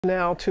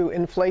Now to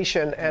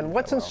inflation and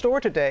what's in store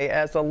today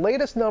as the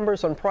latest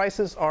numbers on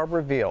prices are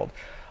revealed.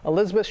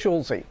 Elizabeth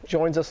Schulze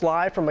joins us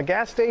live from a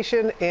gas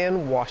station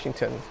in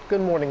Washington. Good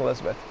morning,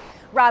 Elizabeth.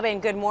 Robin,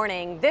 good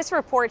morning. This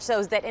report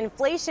shows that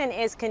inflation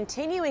is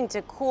continuing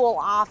to cool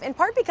off, in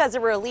part because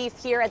of relief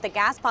here at the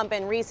gas pump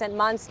in recent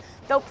months,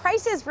 though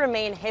prices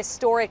remain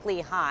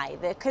historically high.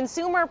 The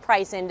Consumer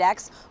Price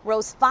Index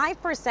rose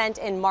 5%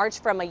 in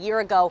March from a year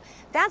ago.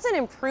 That's an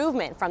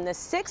improvement from the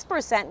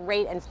 6%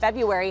 rate in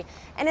February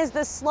and is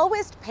the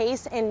slowest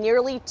pace in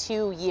nearly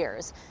 2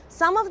 years.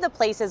 Some of the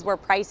places where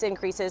price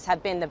increases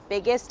have been the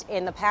biggest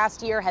in the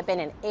past year have been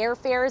in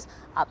airfares,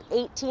 up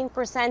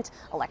 18%,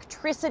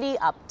 electricity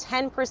up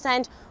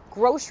 10%,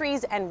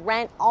 groceries and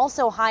rent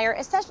also higher,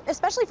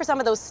 especially for some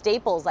of those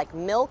staples like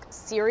milk,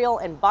 cereal,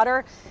 and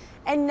butter.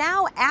 And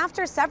now,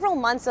 after several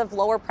months of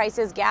lower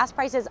prices, gas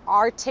prices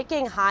are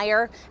ticking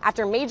higher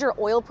after major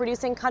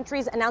oil-producing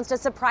countries announced a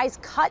surprise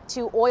cut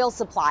to oil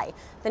supply.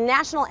 The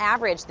national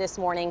average this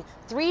morning,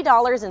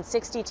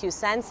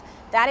 $3.62.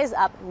 That is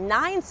up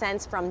 9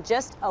 cents from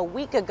just a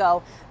week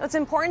ago. It's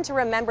important to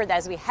remember that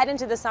as we head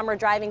into the summer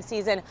driving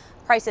season,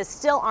 prices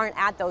still aren't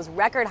at those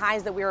record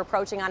highs that we were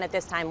approaching on at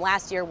this time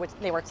last year, which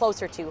they were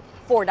closer to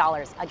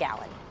 $4 a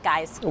gallon.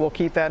 Guys, we'll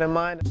keep that in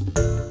mind.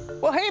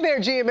 Well, hey there,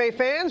 GMA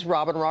fans.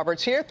 Robin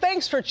Roberts here.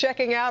 Thanks for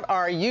checking out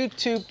our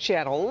YouTube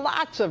channel.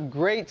 Lots of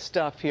great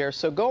stuff here.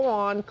 So go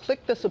on,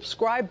 click the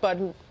subscribe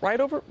button right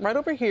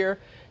over here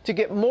to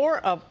get more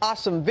of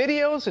awesome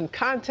videos and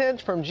content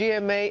from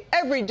GMA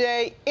every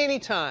day,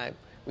 anytime.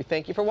 We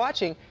thank you for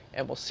watching,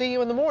 and we'll see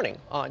you in the morning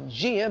on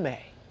GMA.